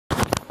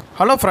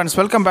Hello friends,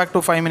 welcome back to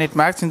 5 Minute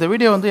Maths. இந்த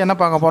video வந்து என்ன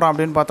பார்க்க போறோம்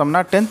அப்படினு பார்த்தோம்னா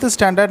 10th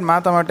ஸ்டாண்டர்ட்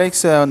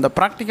மேத்தமேட்டிக்ஸ் இந்த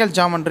பிராக்டிகல்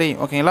ஜியோமெட்ரி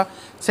ஓகேங்களா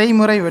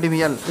செய்முறை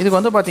வடிவியல் இதுக்கு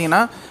வந்து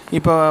பாத்தீங்கன்னா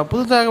இப்போ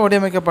புதுதாக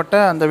வடிவமைக்கப்பட்ட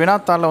அந்த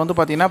வினாத்தாள்ல வந்து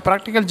பாத்தீங்கன்னா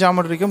பிராக்டிகல்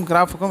ஜியோமெட்ரிக்கும்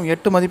கிராஃப்க்கும்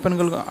 8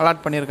 மதிப்பெண்கள்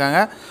அலாட் பண்ணிருக்காங்க.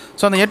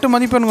 சோ அந்த 8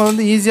 மதிப்பெண்கள்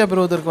வந்து ஈஸியா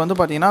பெறுவதற்கு வந்து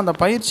பாத்தீங்கன்னா அந்த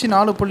பயிற்சி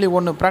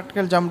 4.1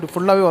 பிராக்டிகல் ஜியோமெட்ரி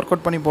ஃபுல்லாவே வொர்க்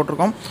அவுட் பண்ணி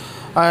போட்டுருக்கோம்.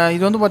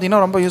 இது வந்து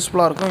பாத்தீங்கன்னா ரொம்ப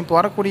யூஸ்ஃபுல்லா இருக்கும். இப்போ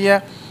வரக்கூடிய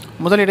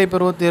முதல்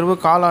இடைப்பருவ தேர்வு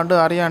காலாண்டு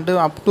அரையாண்டு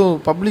அப் டு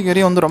பப்ளிக்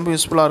வரையும் வந்து ரொம்ப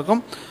யூஸ்ஃபுல்லா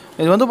இருக்கும்.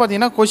 இது வந்து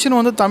பாத்தீங்கன்னா क्वेश्चन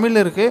வந்து தமிழ்ல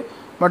இருக்கு.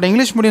 பட்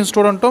இங்கிலீஷ் மீடியம்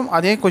ஸ்டூடண்ட்டும்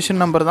அதே क्वेश्चन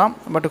நம்பர் தான்.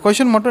 பட்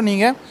क्वेश्चन மட்டும்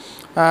நீங்க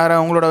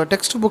உங்களோட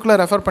டெக்ஸ்ட் புக்ல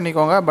ரெஃபர்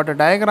பண்ணிக்கோங்க. பட்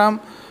டயகிராம்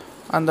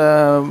அந்த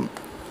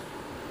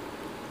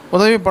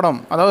உதவி படம்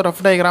அதாவது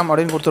ரஃப் டயகிராம்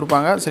அப்படினு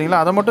கொடுத்திருப்பாங்க. சரிங்களா?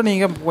 அத மட்டும்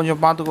நீங்க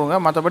கொஞ்சம் பாத்துக்கோங்க.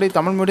 மத்தபடி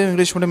தமிழ் மீடியம்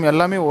இங்கிலீஷ் மீடியம்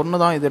எல்லாமே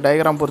ஒண்ணு தான் இது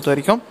டயகிராம் பொறுத்த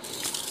வரைக்கும்.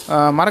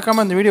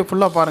 மறக்காம இந்த வீடியோ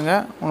ஃபுல்லா பாருங்க.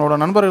 உங்களோட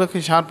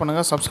நண்பர்களுக்கு ஷேர்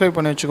பண்ணுங்க. Subscribe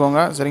பண்ணி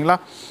வெச்சுக்கோங்க. சரிங்களா?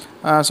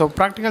 சோ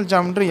பிராக்டிகல்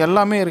ஜியோமெட்ரி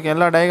எல்லாமே இருக்கு.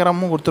 எல்லா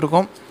டயகிராமும்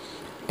கொடுத்திருக்கோம்.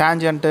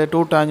 tangent,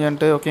 two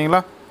tangent ஓகேங்களா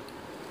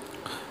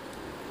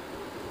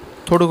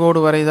தொடுகோடு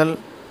வரைதல்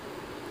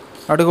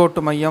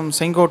நடுகோட்டு மையம்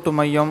செங்கோட்டு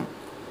மையம்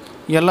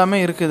எல்லாமே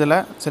இருக்கு இதுல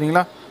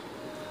சரிங்களா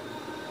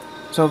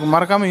சோ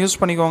மறக்காம யூஸ்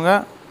பண்ணிக்கோங்க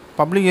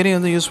பப்ளிக் ஏரியா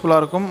வந்து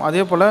யூஸ்ஃபுல்லா இருக்கும்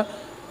அதே போல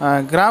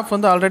கிராஃப்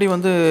வந்து ஆல்ரெடி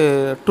வந்து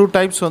 2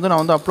 டைப்ஸ் வந்து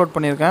நான் வந்து அப்லோட்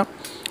பண்ணிருக்கேன்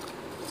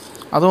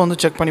அதுவும்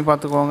வந்து செக் பண்ணி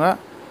பாத்துக்கோங்க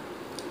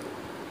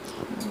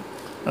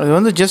இது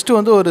வந்து ஜஸ்ட்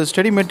வந்து ஒரு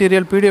ஸ்டடி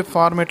மெட்டீரியல் PDF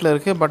ஃபார்மட்ல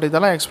இருக்கு பட்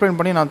இதெல்லாம் எக்ஸ்பிளைன்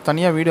பண்ணி நான்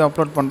தனியா வீடியோ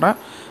அப்லோட் பண்றேன்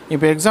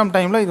இப்போ எக்ஸாம்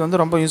டைம்ல இது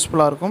வந்து ரொம்ப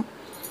யூஸ்ஃபுல்லா இருக்கும்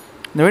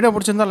இந்த வீடியோ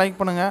பிடிச்சிருந்தா லைக்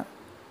பண்ணுங்க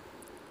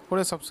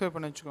கூட Subscribe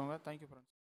பண்ணி வெச்சுக்கோங்க Thank you friends